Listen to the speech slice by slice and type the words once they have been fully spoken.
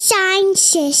design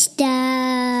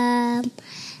system.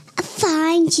 I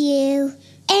find you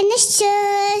in the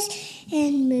stores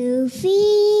and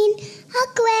moving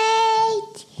are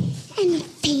great. And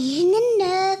being in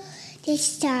the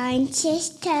design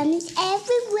systems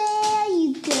everywhere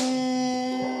you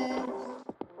go.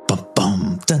 Bum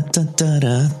bum dun dun da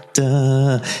da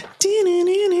da dun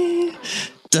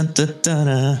dun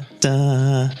da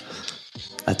da.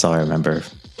 That's all I remember.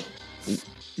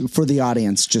 For the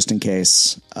audience, just in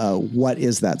case, what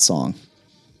is that song?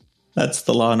 That's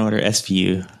the Law and Order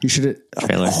SVU. You should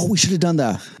trailer. We should have done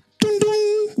the ding,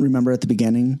 ding. Remember at the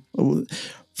beginning?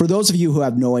 For those of you who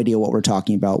have no idea what we're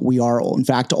talking about, we are in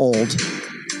fact old.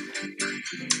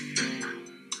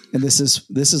 And this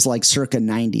is like circa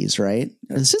 90s, right?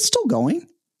 Is it still going?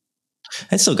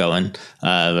 It's still going,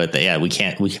 but yeah, we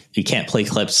can't play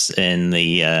clips in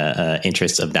the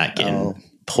interest of not getting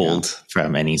pulled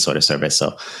from any sort of service.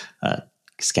 So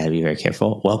just got to be very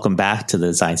careful. Welcome back to the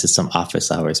Design System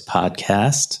Office Hours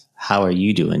podcast. How are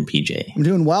you doing, PJ? I'm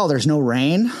doing well. There's no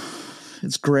rain.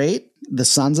 It's great. The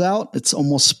sun's out. It's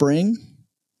almost spring.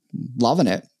 Loving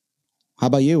it. How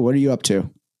about you? What are you up to?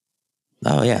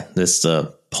 Oh yeah, this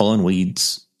pulling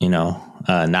weeds.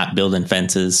 Not building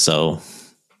fences. So.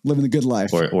 Living the good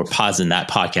life. Or pausing that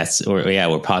podcast.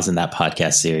 We're pausing that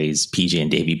podcast series. PJ and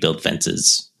Davey build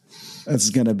fences.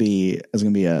 It's gonna be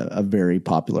a very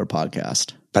popular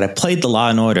podcast. But I played the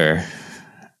Law and Order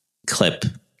clip,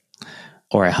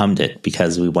 or I hummed it,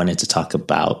 because we wanted to talk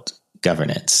about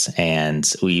governance,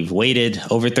 and we've waited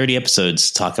over 30 episodes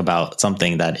to talk about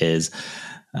something that is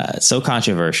so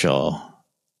controversial,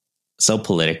 so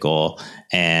political,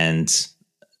 and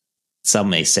some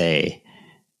may say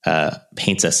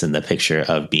paints us in the picture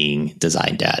of being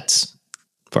design dads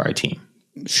for our team.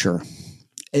 Sure.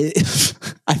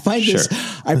 I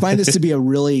find this to be a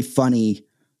really funny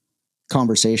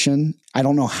conversation. I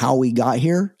don't know how we got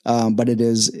here, but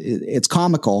it's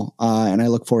comical. And I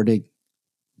look forward to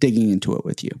digging into it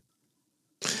with you.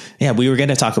 Yeah, we were going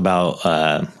to talk about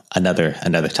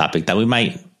another topic that we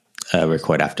might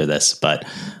record after this, but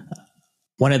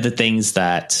one of the things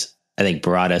that I think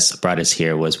brought us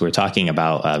here was we're talking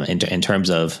about in terms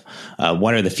of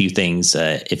what are the few things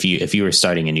if you were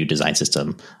starting a new design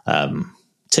system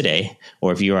today,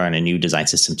 or if you are on a new design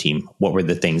system team, what were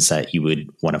the things that you would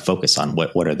want to focus on?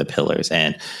 What are the pillars?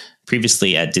 And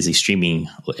previously at Disney Streaming,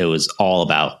 it was all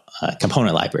about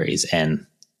component libraries and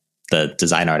the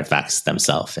design artifacts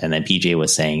themselves. And then PJ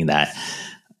was saying that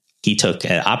he took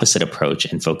an opposite approach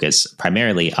and focused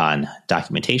primarily on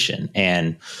documentation.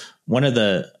 And one of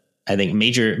the, I think,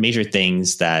 major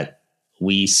things that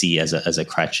we see as a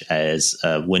crutch as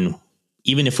when,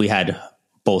 even if we had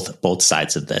both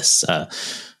sides of this,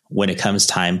 when it comes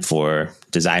time for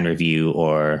design review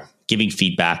or giving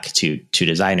feedback to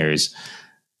designers,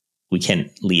 we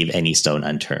can't leave any stone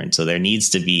unturned. So there needs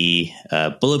to be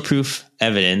bulletproof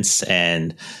evidence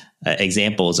and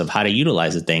examples of how to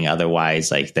utilize a thing. Otherwise,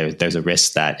 like there's a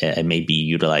risk that it may be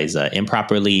utilized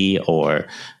improperly or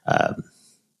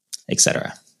et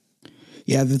cetera.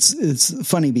 Yeah, it's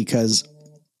funny because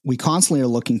we constantly are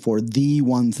looking for the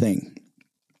one thing.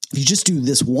 If you just do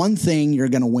this one thing, you're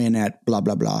going to win at blah,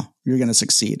 blah, blah. You're going to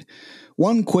succeed.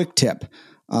 One quick tip,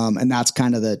 and that's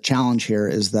kind of the challenge here,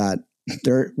 is that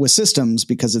there with systems,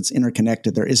 because it's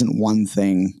interconnected, there isn't one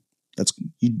thing that's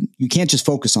you can't just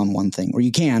focus on one thing, or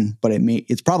you can, but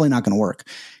it's probably not going to work.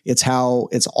 It's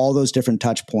all those different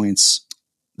touch points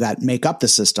that make up the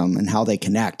system and how they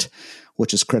connect,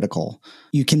 which is critical.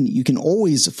 You can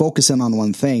always focus in on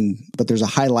one thing, but there's a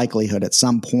high likelihood at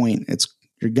some point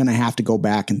you're going to have to go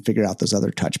back and figure out those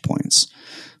other touch points.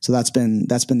 So that's been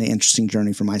the interesting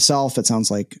journey for myself. It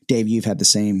sounds like, Dave, you've had the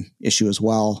same issue as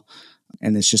well.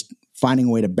 And it's just finding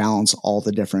a way to balance all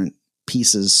the different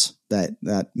pieces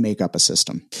that make up a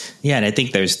system. Yeah. And I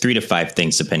think there's 3 to 5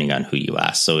 things depending on who you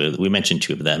ask. So we mentioned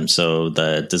 2 of them. So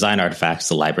the design artifacts,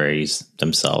 the libraries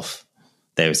themselves,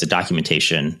 there's the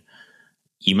documentation.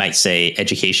 You might say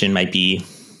education might be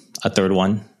a third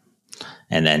one.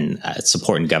 And then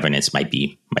support and governance might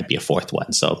be a fourth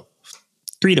one. So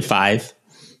 3 to 5.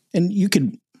 And you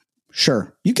can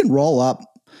roll up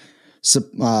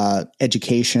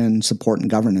education, support, and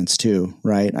governance too,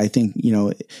 right? I think,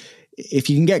 if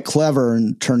you can get clever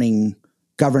in turning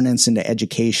governance into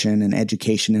education and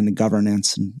education into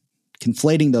governance and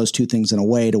conflating those 2 things in a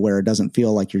way to where it doesn't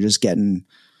feel like you're just getting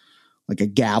like a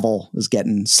gavel is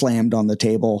getting slammed on the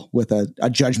table with a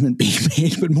judgment being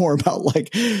made, but more about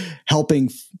like helping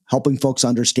folks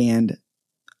understand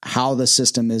how the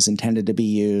system is intended to be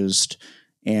used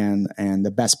and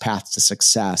the best path to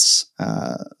success.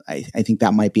 I think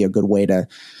that might be a good way to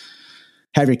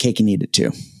have your cake and eat it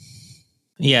too.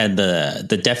 Yeah,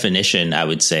 the definition, I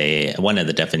would say, one of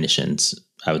the definitions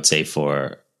I would say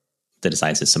for the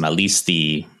design system, at least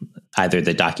either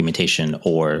the documentation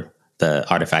or the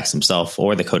artifacts themselves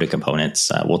or the coded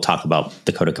components. We'll talk about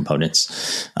the coded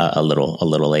components a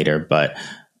little later, but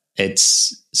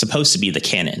it's supposed to be the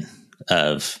canon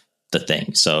of the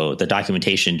thing. So the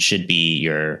documentation should be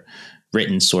your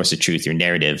written source of truth, your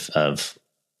narrative of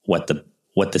what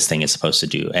this thing is supposed to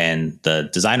do. And the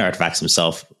design artifacts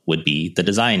themselves would be the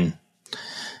design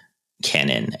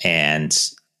canon. And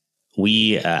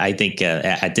I think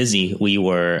at Disney, we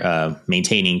were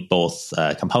maintaining both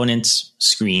components,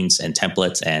 screens, and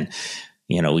templates. And,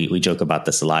 we joke about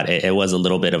this a lot. It was a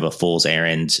little bit of a fool's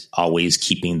errand, always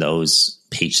keeping those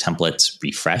page templates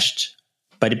refreshed,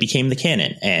 but it became the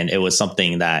canon. And it was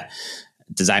something that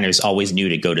designers always knew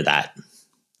to go to that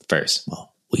first.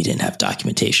 Well, we didn't have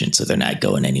documentation, so they're not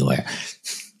going anywhere.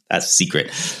 That's a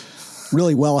secret.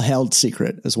 Really well-held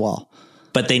secret as well.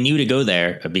 But they knew to go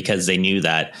there because they knew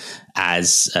that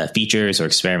as features or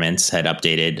experiments had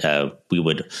updated, we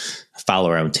would follow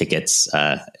our own tickets,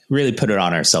 really put it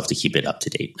on ourselves to keep it up to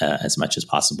date as much as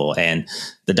possible. And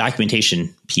the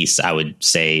documentation piece, I would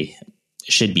say,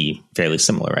 should be fairly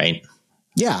similar, right?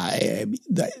 Yeah.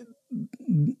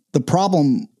 The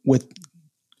problem with,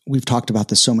 we've talked about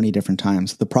this so many different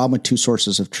times, the problem with two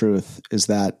sources of truth is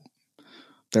that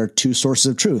there are two sources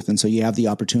of truth. And so you have the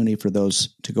opportunity for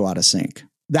those to go out of sync.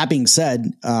 That being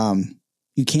said,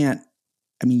 you can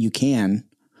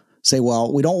say,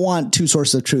 well, we don't want two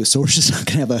sources of truth, so we're just not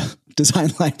going to have a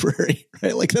design library,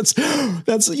 right? Like that's,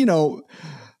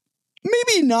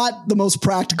 maybe not the most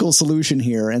practical solution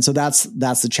here. And so that's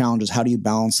the challenge, is how do you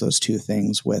balance those two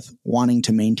things with wanting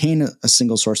to maintain a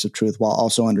single source of truth while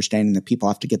also understanding that people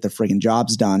have to get their friggin'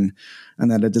 jobs done,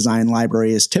 and that a design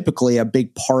library is typically a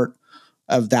big part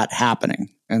of that happening.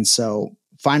 And so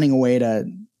finding a way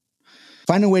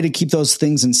to keep those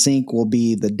things in sync will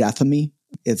be the death of me.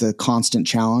 It's a constant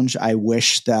challenge. I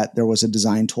wish that there was a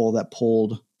design tool that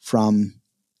pulled from,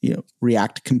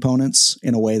 React components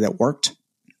in a way that worked,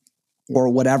 or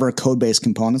whatever code-based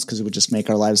components, because it would just make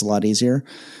our lives a lot easier.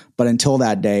 But until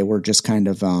that day, we're just kind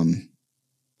of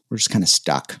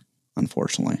stuck,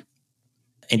 unfortunately.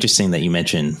 Interesting that you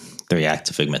mentioned the React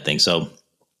to Figma thing. So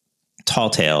Tall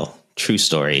Tale, true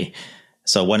story.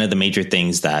 So one of the major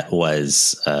things that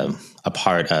was a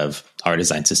part of our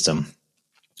design system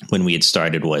when we had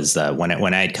started was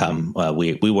when I had come,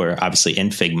 we were obviously in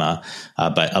Figma,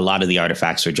 but a lot of the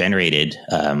artifacts were generated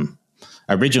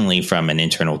originally from an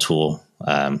internal tool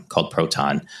called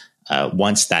Proton.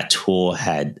 Once that tool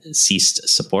had ceased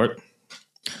support,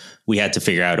 we had to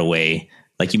figure out a way,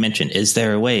 like you mentioned, is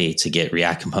there a way to get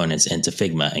React components into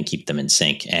Figma and keep them in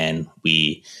sync? And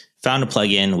we found a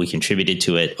plugin, we contributed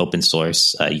to it, open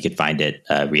source. You could find it,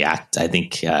 React, I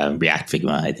think, React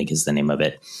Figma, I think is the name of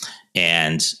it.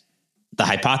 And the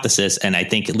hypothesis, and I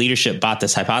think leadership bought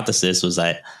this hypothesis, was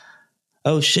that,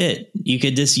 oh shit, you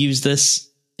could just use this,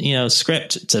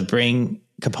 script to bring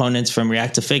components from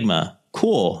React to Figma.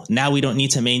 Cool. Now we don't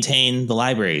need to maintain the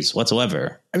libraries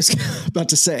whatsoever. I was about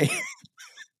to say.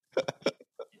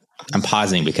 I'm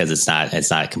pausing because it's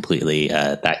not completely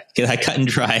that cut and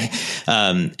dry.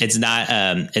 It's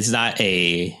not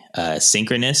a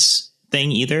synchronous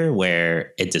thing either,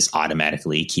 where it just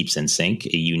automatically keeps in sync.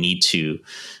 You need to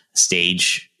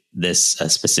stage this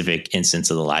specific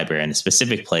instance of the library in a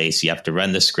specific place. You have to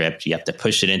run the script. You have to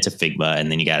push it into Figma,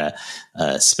 and then you got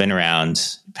to spin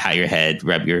around, pat your head,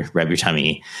 rub your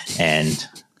tummy, and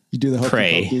you do the hokey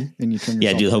pray. Pokey, and you turn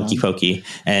do the hokey around. pokey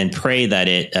and pray that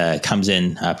it comes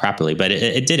in properly. But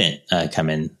it didn't come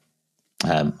in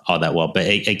all that well. But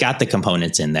it got the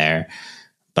components in there.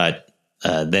 But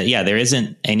there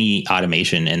isn't any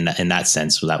automation in that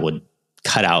sense that would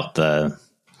cut out the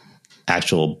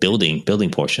actual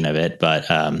building portion of it. But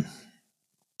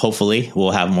hopefully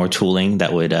we'll have more tooling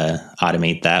that would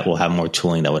automate that. We'll have more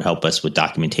tooling that would help us with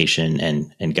documentation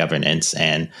and governance.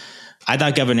 And I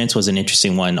thought governance was an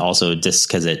interesting one also, just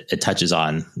because it touches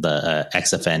on the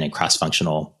XFN and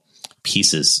cross-functional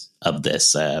pieces of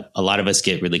this. A lot of us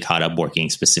get really caught up working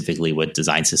specifically with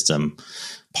design system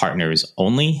partners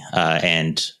only.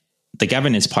 And the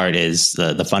governance part is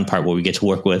the fun part, where we get to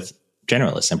work with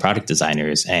generalists and product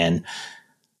designers. And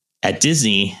at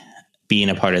Disney, being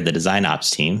a part of the design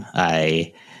ops team,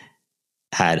 I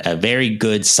had a very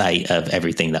good sight of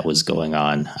everything that was going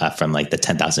on from like the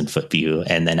 10,000 foot view.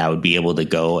 And then I would be able to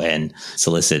go and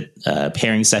solicit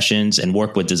pairing sessions and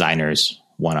work with designers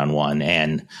one-on-one.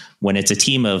 And when it's a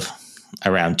team of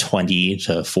around 20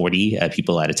 to 40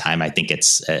 people at a time, I think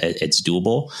it's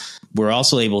doable. We're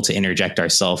also able to interject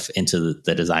ourselves into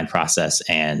the design process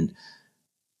and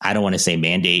I don't want to say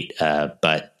mandate,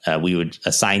 but we would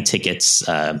assign tickets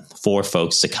for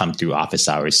folks to come through office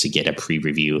hours to get a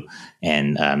pre-review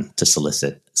and to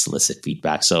solicit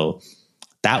feedback. So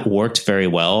that worked very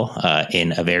well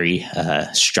in a very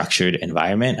structured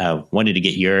environment. I wanted to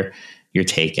get your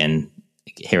take and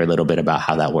hear a little bit about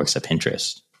how that works at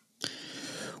Pinterest.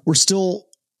 We're still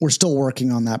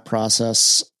working on that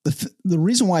process. The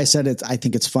reason why I said it, I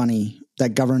think it's funny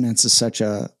that governance is such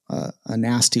a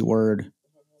nasty word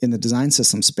in the design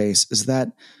system space, is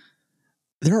that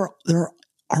there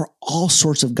are all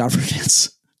sorts of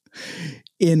governance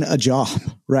in a job,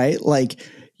 right? Like,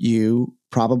 you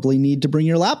probably need to bring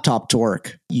your laptop to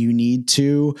work. You need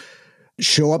to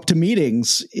show up to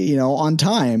meetings, on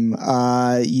time.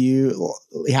 You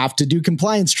have to do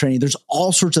compliance training. There's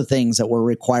all sorts of things that we're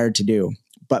required to do.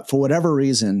 But for whatever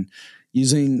reason,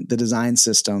 using the design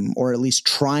system, or at least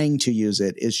trying to use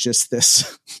it, is just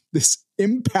this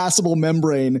impassable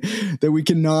membrane that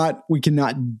we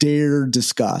cannot dare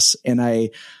discuss. And I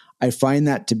find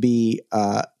that to be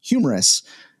humorous,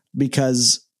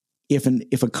 because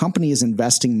if a company is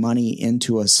investing money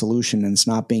into a solution and it's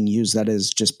not being used, that is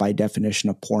just by definition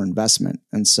a poor investment.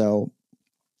 And so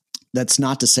that's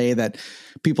not to say that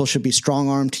people should be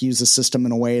strong-armed to use the system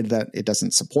in a way that it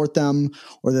doesn't support them,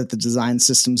 or that the design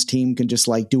systems team can just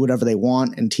do whatever they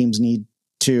want and teams need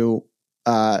to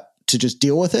just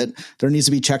deal with it. There needs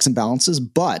to be checks and balances,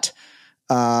 but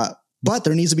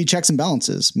there needs to be checks and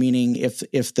balances, meaning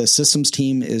if the systems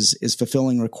team is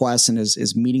fulfilling requests and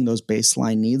is meeting those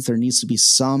baseline needs, there needs to be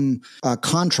some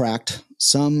contract,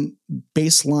 some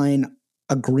baseline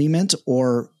agreement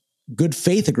or good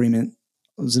faith agreement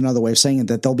is another way of saying it,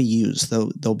 that they'll be used,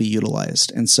 they'll be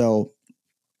utilized. And so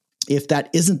if that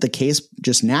isn't the case,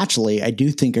 just naturally, I do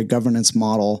think a governance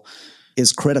model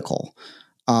is critical,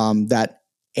 that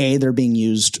they're being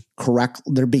used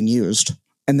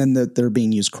and then that they're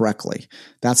being used correctly.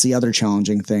 That's the other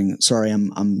challenging thing. Sorry,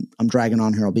 I'm dragging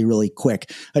on here. I'll be really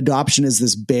quick. Adoption is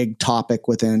this big topic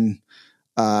within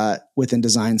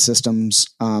design systems.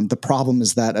 The problem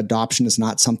is that adoption is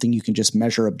not something you can just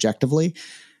measure objectively,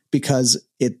 because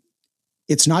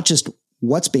it's not just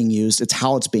what's being used, it's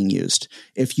how it's being used.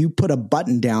 If you put a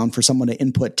button down for someone to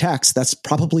input text, that's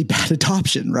probably bad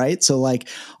adoption, right? So a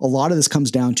lot of this comes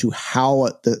down to how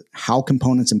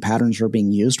components and patterns are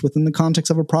being used within the context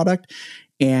of a product.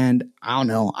 And I don't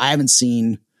know, I haven't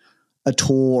seen a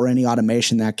tool or any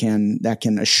automation that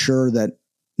can assure that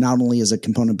not only is a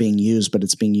component being used, but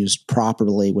it's being used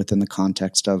properly within the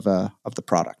context of the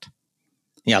product.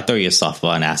 Yeah, I'll throw you a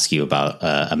softball and ask you about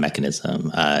a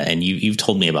mechanism. And you've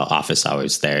told me about office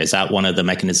hours there. Is that one of the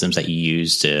mechanisms that you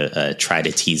use to try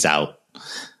to tease out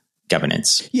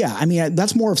governance? Yeah, I mean,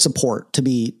 that's more of support, to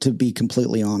be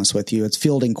completely honest with you. It's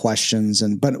fielding questions,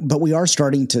 but we are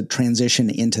starting to transition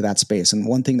into that space. And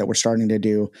one thing that we're starting to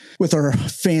do with our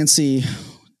fancy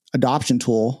adoption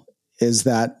tool is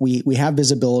that we have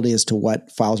visibility as to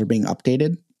what files are being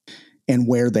updated and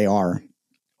where they are.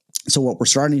 So what we're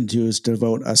starting to do is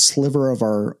devote a sliver of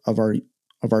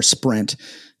our sprint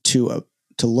to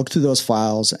look through those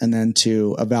files and then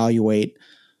to evaluate,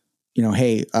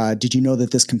 hey, did you know that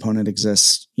this component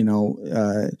exists?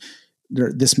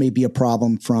 This may be a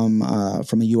problem from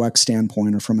a UX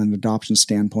standpoint or from an adoption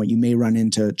standpoint. You may run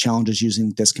into challenges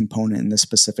using this component in this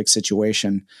specific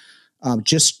situation.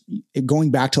 Just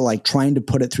going back to trying to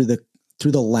put it through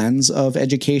the lens of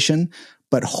education,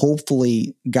 but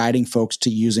hopefully guiding folks to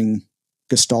using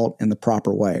Gestalt in the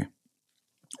proper way.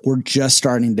 We're just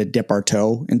starting to dip our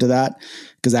toe into that,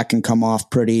 because that can come off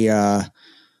pretty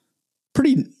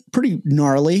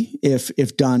gnarly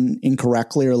if done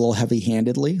incorrectly or a little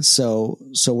heavy-handedly. So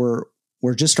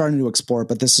we're just starting to explore it,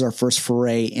 but this is our first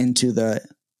foray into the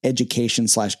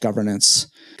education/governance.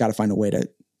 Got to find a way to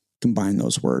combine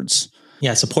those words.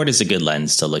 Yeah, support is a good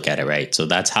lens to look at it, right? So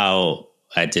that's how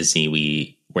at Disney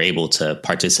we were able to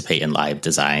participate in live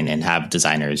design and have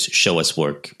designers show us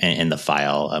work in the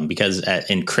file. Because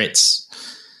in crits,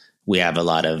 we have a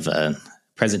lot of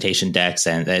presentation decks,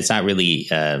 and it's not really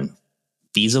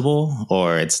feasible,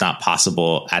 or it's not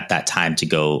possible at that time to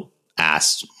go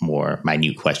ask more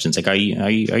minute questions. Like, are you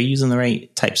using the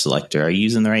right type selector? Are you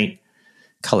using the right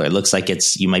color? It looks like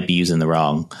you might be using the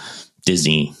wrong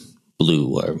Disney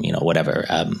blue or, whatever.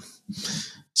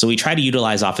 So we try to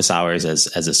utilize office hours as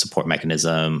a support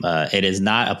mechanism. It is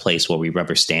not a place where we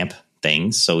rubber stamp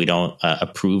things, so we don't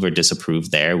approve or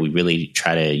disapprove there. We really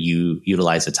try to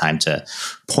utilize the time to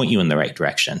point you in the right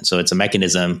direction. So it's a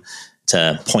mechanism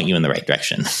to point you in the right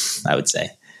direction, I would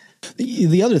say.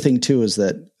 The other thing too is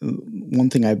that one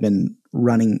thing I've been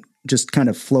running, just kind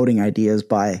of floating ideas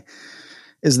by,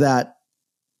 is that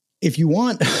if you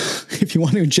want if you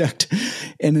want to inject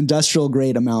an industrial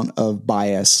grade amount of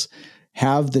bias,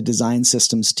 have the design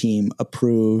systems team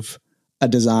approve a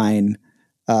design,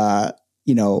 whether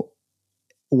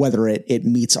it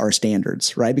meets our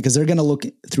standards, right? Because they're going to look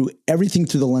through everything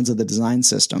through the lens of the design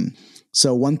system.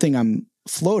 So one thing I'm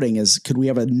floating is, could we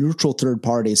have a neutral third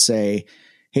party say,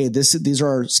 hey, these are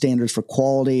our standards for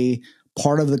quality.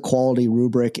 Part of the quality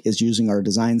rubric is using our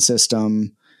design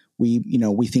system. We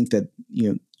think that,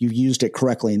 you used it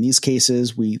correctly in these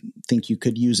cases. We think you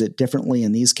could use it differently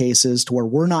in these cases, to where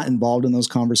we're not involved in those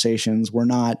conversations. We're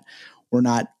not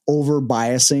over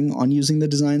biasing on using the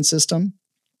design system.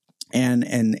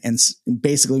 And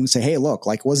basically we can say, hey, look,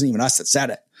 like, it wasn't even us that said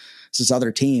it. It's this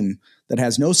other team that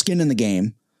has no skin in the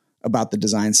game about the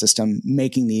design system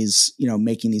making these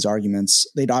arguments.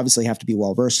 They'd obviously have to be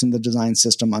well versed in the design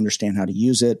system, understand how to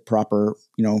use it, proper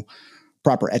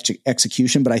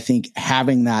execution. But I think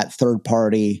having that third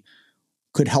party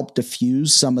could help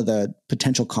diffuse some of the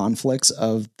potential conflicts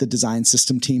of the design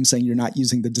system team saying you're not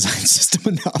using the design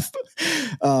system enough.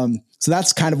 So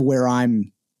that's kind of where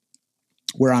I'm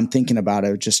thinking about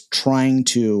it, just trying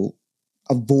to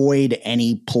avoid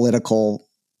any political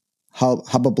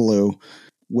hubbubaloo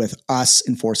with us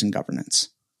enforcing governance.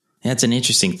 That's an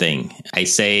interesting thing. I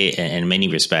say in many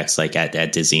respects, like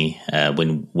at Disney,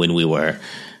 when we were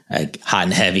hot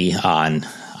and heavy on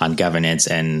governance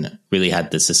and really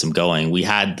had the system going, we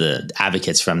had the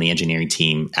advocates from the engineering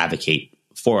team advocate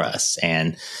for us.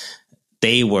 And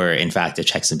they were, in fact, a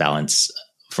checks and balance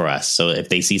for us. So if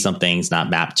they see something's not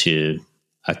mapped to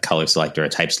a color selector, a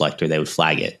type selector, they would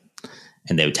flag it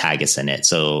and they would tag us in it.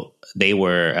 So they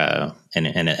were, in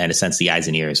a sense, the eyes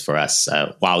and ears for us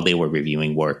while they were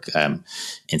reviewing work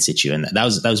in situ. And that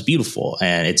was beautiful.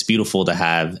 And it's beautiful to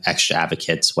have extra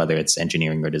advocates, whether it's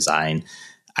engineering or design.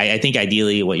 I think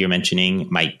ideally what you're mentioning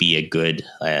might be a good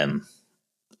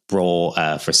role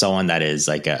for someone that is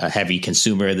like a heavy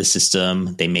consumer of the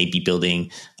system. They may be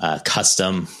building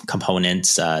custom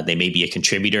components. They may be a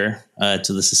contributor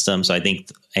to the system. So I think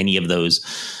any of those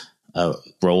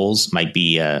roles might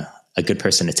be a good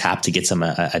person to tap to get some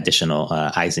additional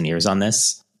eyes and ears on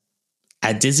this.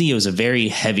 At Disney, it was a very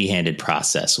heavy-handed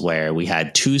process where we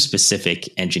had 2 specific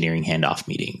engineering handoff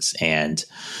meetings, and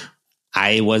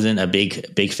I wasn't a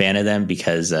big fan of them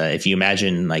because if you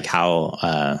imagine like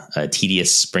how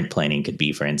tedious sprint planning could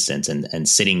be, for instance, and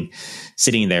sitting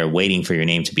there waiting for your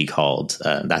name to be called,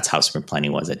 that's how sprint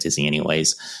planning was at Disney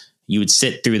anyways. You would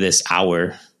sit through this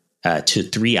hour to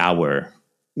 3 hour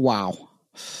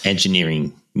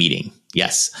engineering meeting.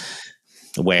 Yes.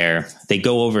 Where they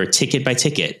go over ticket by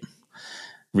ticket,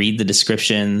 read the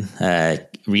description,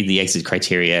 read the exit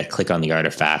criteria, click on the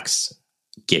artifacts,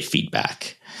 get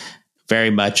feedback. Very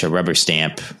much a rubber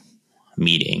stamp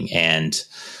meeting. And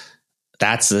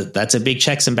that's a big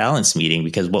checks and balance meeting,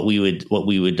 because what we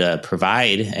would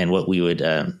provide and what we would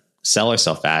sell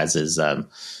ourselves as is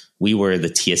we were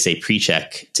the TSA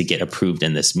pre-check to get approved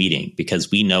in this meeting,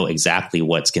 because we know exactly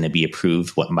what's going to be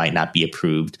approved, what might not be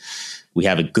approved. We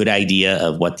have a good idea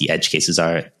of what the edge cases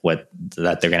are,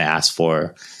 that they're going to ask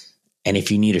for. And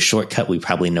if you need a shortcut, we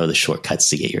probably know the shortcuts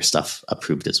to get your stuff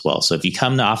approved as well. So if you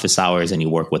come to office hours and you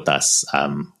work with us,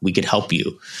 we could help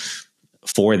you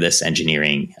for this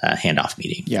engineering handoff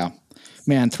meeting. Yeah,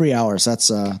 man, 3 hours.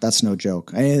 That's no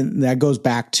joke. And that goes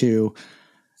back to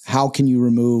how can you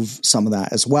remove some of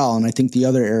that as well? And I think the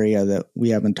other area that we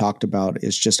haven't talked about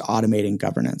is just automating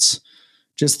governance.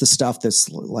 Just the stuff that's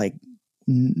like,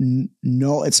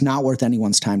 no, it's not worth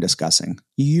anyone's time discussing.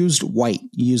 You used white.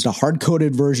 You used a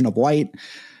hard-coded version of white.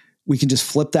 We can just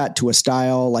flip that to a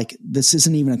style. Like, this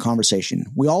isn't even a conversation.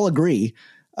 We all agree.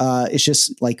 It's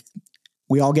just like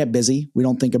we all get busy. We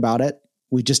don't think about it.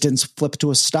 We just didn't flip it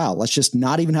to a style. Let's just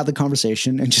not even have the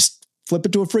conversation and just flip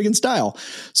it to a friggin' style.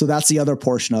 So that's the other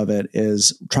portion of it,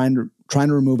 is trying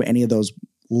to remove any of those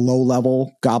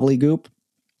low-level gobbledygook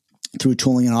through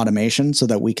tooling and automation, so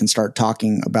that we can start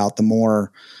talking about the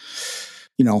more,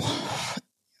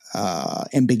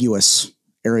 ambiguous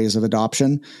areas of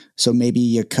adoption. So maybe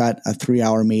you cut a 3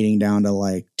 hour meeting down to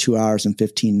like 2 hours and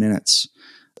 15 minutes.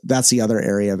 That's the other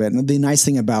area of it. And the nice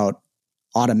thing about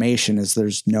automation is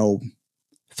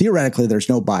theoretically there's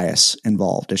no bias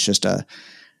involved. It's just an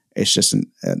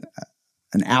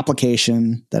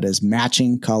application that is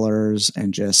matching colors,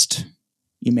 and just,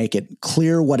 you make it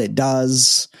clear what it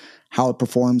does, how it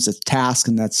performs its task.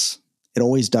 And it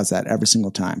always does that every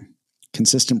single time.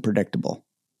 Consistent, predictable.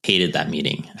 Hated that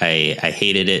meeting. I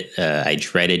hated it. I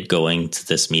dreaded going to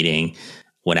this meeting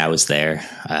when I was there.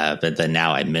 But then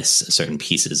now I miss certain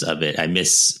pieces of it. I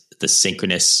miss the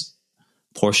synchronous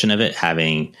portion of it,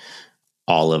 having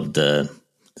all of the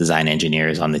design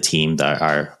engineers on the team,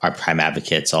 our prime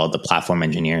advocates, all the platform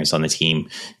engineers on the team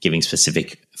giving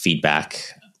specific feedback.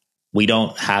 We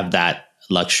don't have that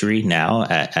luxury now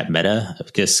at Meta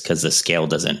just because the scale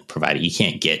doesn't provide it.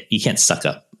 You can't suck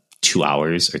up 2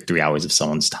 hours or 3 hours of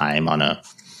someone's time on a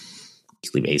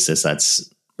weekly basis.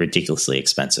 That's ridiculously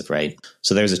expensive, right?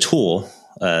 So there's a tool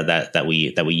that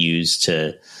we use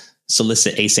to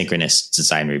solicit asynchronous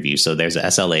design review. So there's a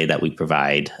SLA that we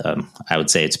provide. I would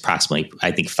say it's approximately,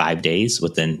 I think, 5 days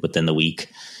within the week.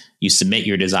 You submit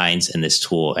your designs in this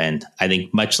tool, and I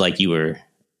think much like you were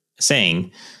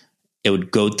saying, it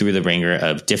would go through the ringer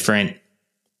of different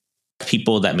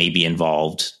people that may be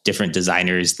involved, different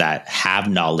designers that have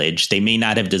knowledge. They may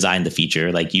not have designed the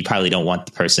feature. Like, you probably don't want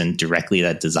the person directly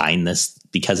that designed this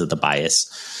because of the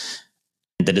bias.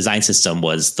 The design system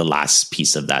was the last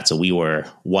piece of that. So we were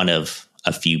one of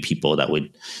a few people that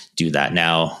would do that.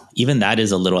 Now, even that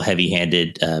is a little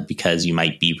heavy-handed because you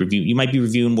might be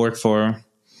reviewing work for,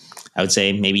 I would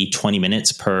say, maybe 20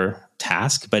 minutes per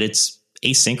task, but it's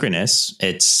asynchronous.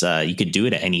 It's you could do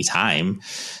it at any time.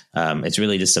 It's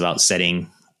really just about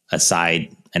setting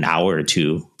aside an hour or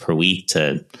two per week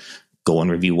to go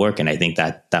and review work. And I think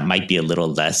that might be a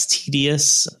little less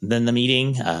tedious than the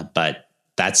meeting, but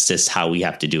that's just how we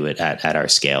have to do it at our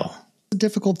scale. It's a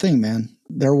difficult thing, man.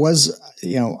 There was,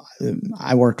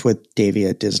 I worked with Davey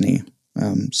at Disney.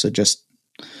 So just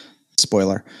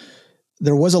spoiler,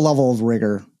 there was a level of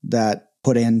rigor that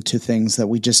put into things that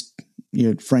we just,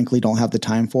 frankly don't have the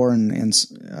time for.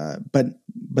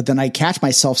 But then I catch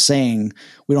myself saying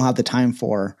we don't have the time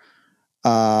for,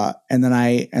 and then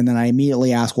I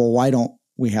immediately ask, well, why don't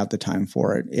we have the time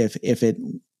for it? If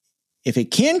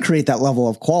it can create that level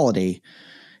of quality,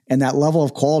 and that level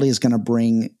of quality is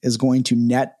going to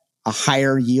net a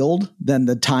higher yield than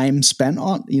the time spent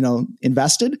on,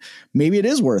 invested, maybe it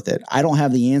is worth it. I don't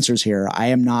have the answers here. I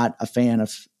am not a fan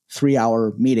of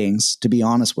 3-hour meetings, to be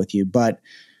honest with you, but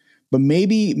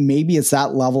maybe it's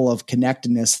that level of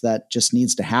connectedness that just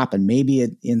needs to happen. Maybe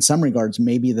in some regards,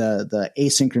 maybe the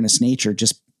asynchronous nature,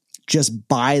 just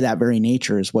by that very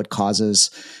nature, is what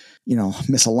causes,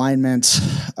 misalignment,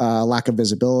 lack of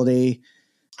visibility.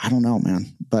 I don't know, man,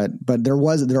 but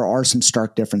there are some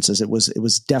stark differences. It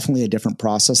was definitely a different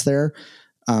process there.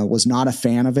 Was not a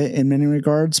fan of it in many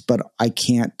regards, but I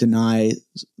can't deny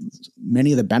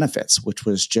many of the benefits, which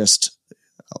was just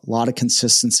a lot of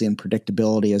consistency and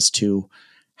predictability as to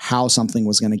how something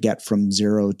was going to get from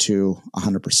 0 to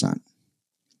 100%.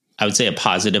 I would say a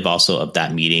positive also of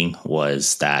that meeting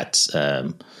was that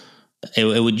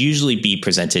it would usually be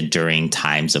presented during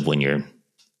times of when you're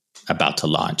about to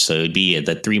launch. So it would be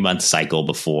the 3 to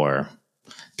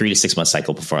 6 month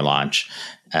cycle before launch.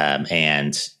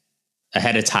 And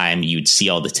ahead of time, you'd see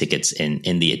all the tickets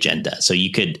in the agenda. So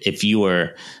you could, if you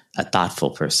were a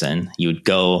thoughtful person, you would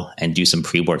go and do some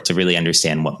pre-work to really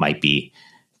understand what might be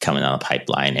coming down the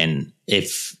pipeline. And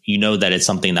if you know that it's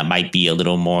something that might be a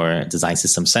little more design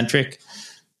system centric,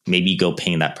 maybe go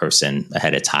ping that person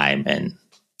ahead of time and,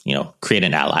 create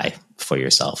an ally for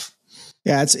yourself.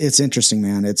 Yeah, it's interesting,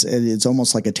 man. It's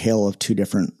almost like a tale of two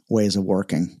different ways of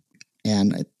working.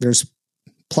 And there's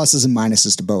pluses and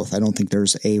minuses to both. I don't think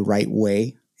there's a right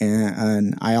way.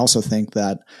 And I also think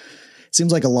that it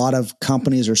seems like a lot of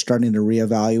companies are starting to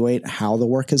reevaluate how the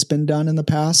work has been done in the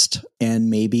past. And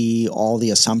maybe all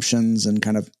the assumptions and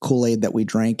kind of Kool-Aid that we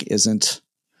drank isn't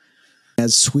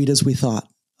as sweet as we thought.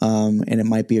 And it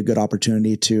might be a good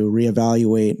opportunity to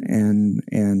reevaluate and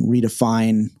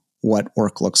redefine what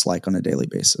work looks like on a daily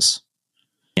basis.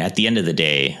 At the end of the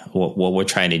day, what we're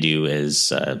trying to do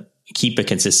is keep a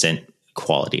consistent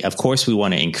quality. Of course, we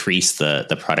want to increase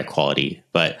the product quality,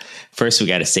 but first we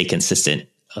got to stay consistent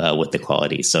with the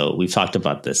quality. So we've talked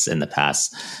about this in the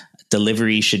past.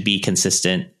 Delivery should be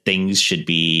consistent. Things should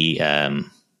be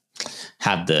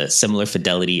have the similar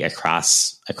fidelity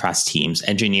across teams.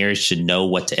 Engineers should know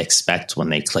what to expect when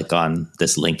they click on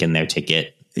this link in their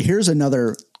ticket. Here's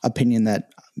another opinion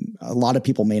that a lot of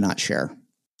people may not share.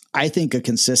 I think a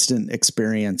consistent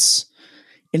experience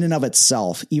in and of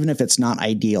itself, even if it's not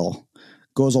ideal,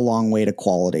 goes a long way to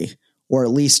quality, or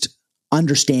at least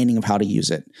understanding of how to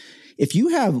use it. If you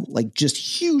have like just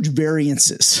huge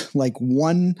variances, like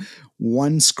one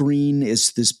screen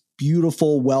is this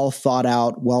beautiful, well thought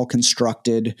out, well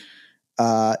constructed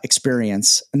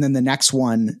experience, and then the next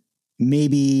one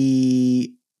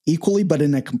maybe equally, but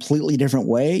in a completely different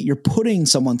way, you're putting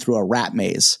someone through a rat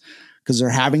maze because they're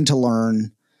having to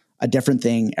learn a different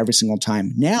thing every single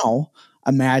time. Now,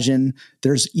 imagine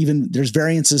there's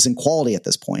variances in quality at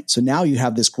this point. So now you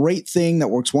have this great thing that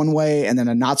works one way, and then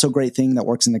a not so great thing that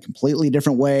works in a completely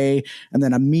different way, and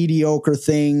then a mediocre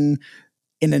thing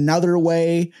in another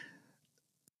way,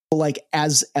 like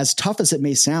as tough as it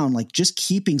may sound, like just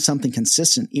keeping something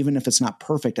consistent, even if it's not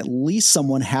perfect, at least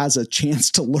someone has a chance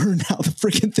to learn how the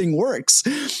freaking thing works.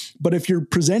 But if you're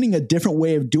presenting a different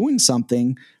way of doing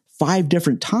something 5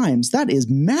 different times, that is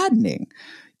maddening,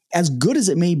 as good as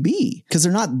it may be, because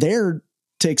they're not there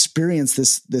to experience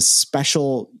this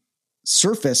special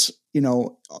surface,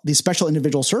 these special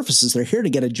individual surfaces. They're here to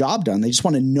get a job done. They just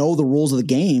want to know the rules of the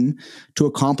game to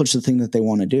accomplish the thing that they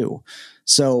want to do.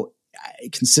 So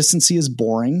consistency is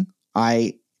boring.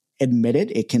 I admit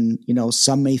it. It can,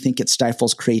 some may think it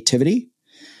stifles creativity.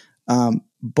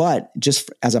 But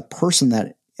just as a person,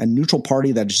 a neutral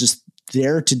party that is just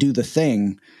there to do the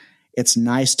thing, it's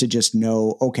nice to just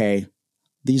know, okay,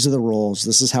 these are the rules.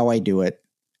 This is how I do it.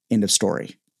 End of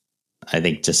story. I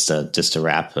think just to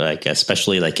wrap, like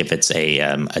especially like if it's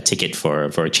a ticket for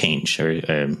a change,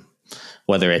 or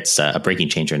whether it's a breaking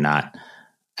change or not,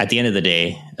 at the end of the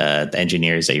day, the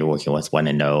engineers that you're working with want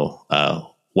to know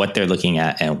what they're looking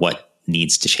at and what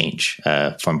needs to change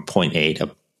from point A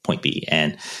to point B.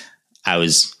 And I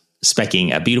was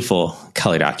speccing a beautiful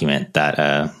color document that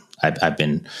I've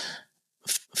been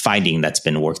finding that's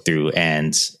been worked through,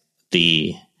 and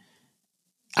the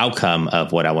outcome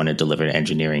of what I want to deliver to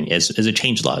engineering is a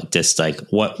change log, just like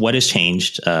what has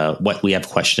changed, what we have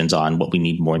questions on, what we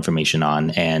need more information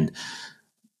on. And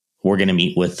we're going to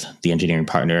meet with the engineering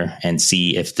partner and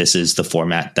see if this is the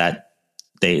format that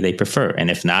they prefer.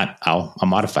 And if not, I'll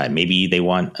modify it. Maybe they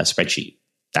want a spreadsheet.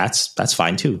 That's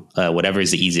fine too. Whatever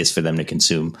is the easiest for them to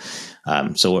consume.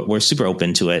 So we're super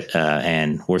open to it.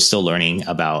 And we're still learning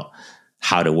about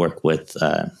how to work with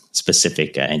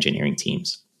specific engineering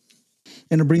teams.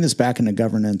 And to bring this back into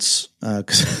governance,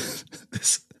 because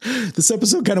this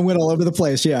episode kind of went all over the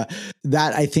place. Yeah.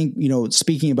 That, I think,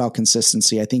 speaking about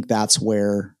consistency, I think that's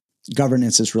where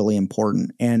governance is really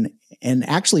important, and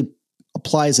actually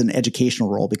applies an educational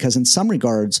role, because in some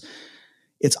regards,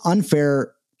 it's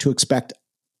unfair to expect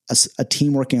a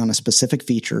team working on a specific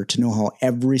feature to know how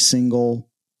every single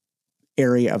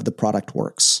area of the product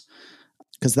works,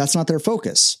 because that's not their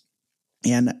focus.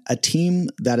 And a team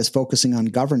that is focusing on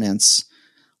governance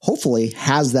hopefully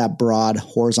has that broad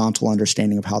horizontal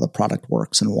understanding of how the product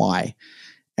works and why.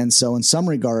 And so in some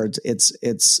regards,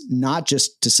 it's not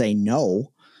just to say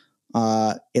no.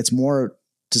 It's more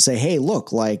to say, hey,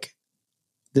 look, like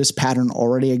this pattern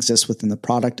already exists within the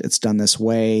product. It's done this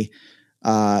way.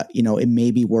 It may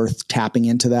be worth tapping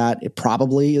into that. It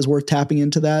probably is worth tapping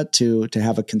into that to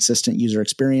have a consistent user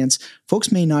experience.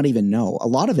 Folks may not even know. A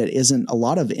lot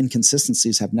of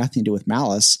inconsistencies have nothing to do with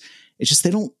malice. It's just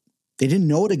they didn't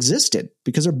know it existed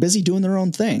because they're busy doing their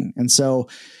own thing. And so,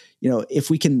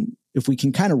 if we can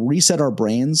kind of reset our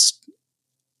brains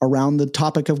around the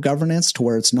topic of governance to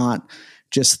where it's not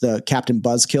just the Captain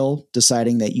Buzzkill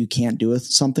deciding that you can't do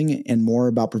something, and more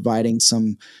about providing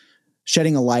some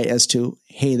shedding a light as to,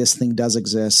 hey, this thing does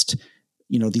exist.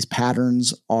 These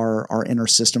patterns are in our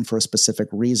system for a specific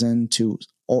reason to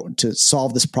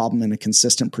solve this problem in a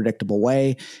consistent, predictable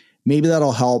way. Maybe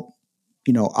that'll help,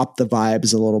 up the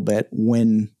vibes a little bit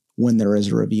when there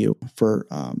is a review for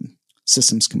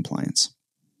systems compliance.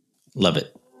 Love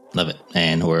it.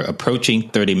 And we're approaching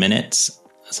 30 minutes.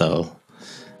 So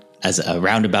as a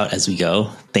roundabout as we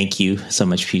go, thank you so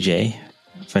much, PJ,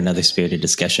 for another spirited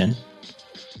discussion.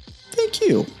 Thank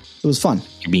you. It was fun.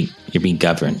 You're being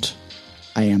governed.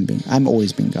 I'm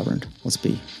always being governed. Let's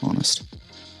be honest.